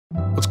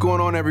What's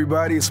going on,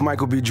 everybody? It's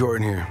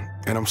MichaelBJordan here,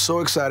 and I'm so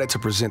excited to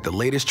present the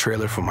latest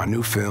trailer for my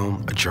new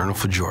film, A Journal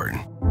for Jordan.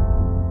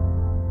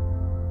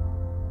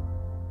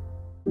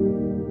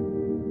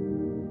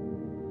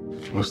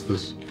 What's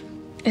this?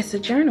 It's a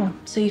journal,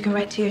 so you can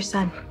write to your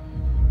son.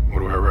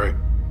 What do I write?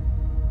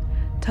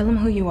 Tell him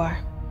who you are,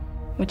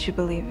 what you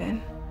believe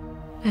in,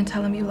 and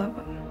tell him you love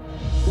him.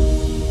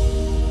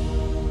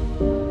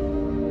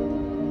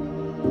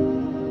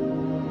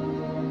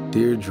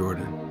 Dear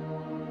Jordan,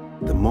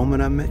 the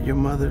moment I met your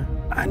mother,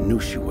 I knew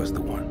she was the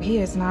one. He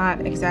is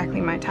not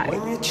exactly my type.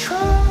 When you try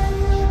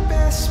your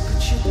best,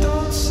 but you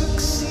don't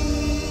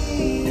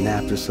succeed. And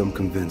after some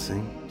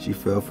convincing, she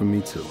fell for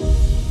me too.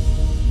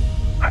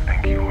 I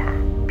think you are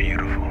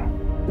beautiful.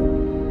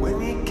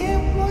 When you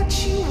get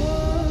what you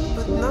want,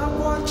 but not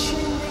what you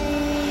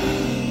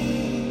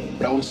need.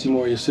 But I want to see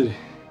more of your city.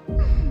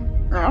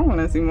 I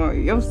want to see more of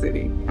your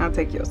city. I'll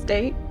take your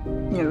state,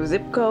 your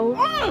zip code.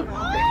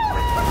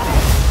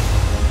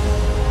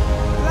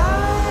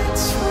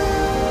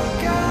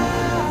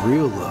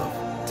 Real love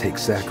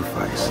takes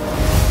sacrifice.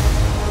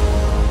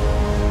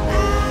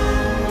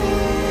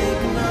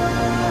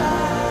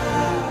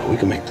 We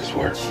can make this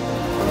work.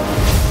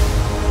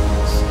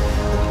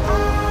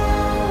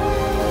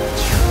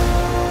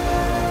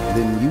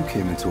 Then you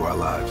came into our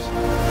lives,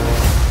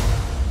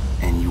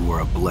 and you were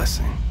a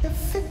blessing.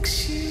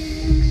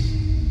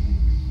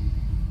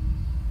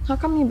 How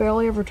come you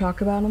barely ever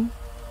talk about him?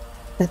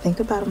 I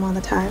think about him all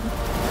the time.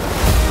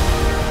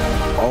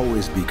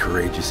 Always be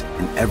courageous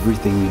in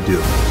everything you do,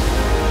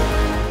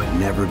 but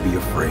never be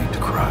afraid to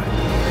cry.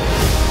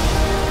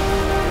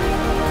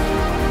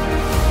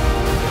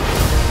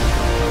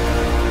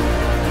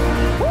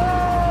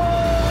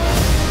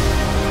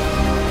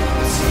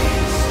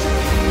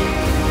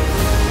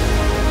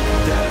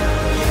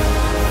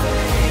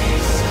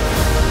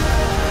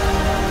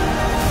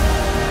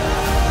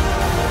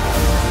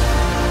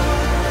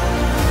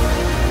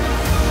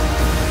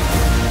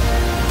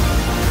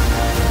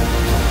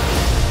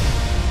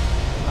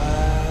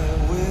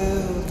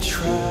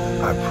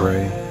 I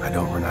pray I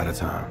don't run out of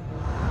time.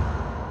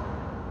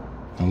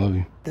 I love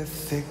you. To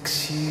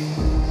fix you.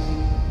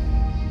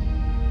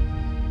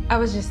 I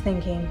was just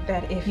thinking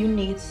that if you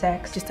need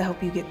sex just to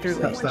help you get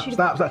through it.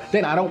 Stop.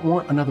 Dana, I don't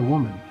want another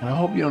woman. And I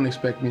hope you don't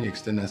expect me to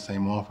extend that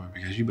same offer,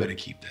 because you better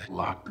keep that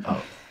locked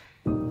up.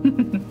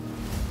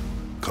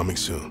 Coming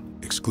soon,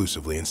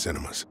 exclusively in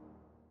cinemas.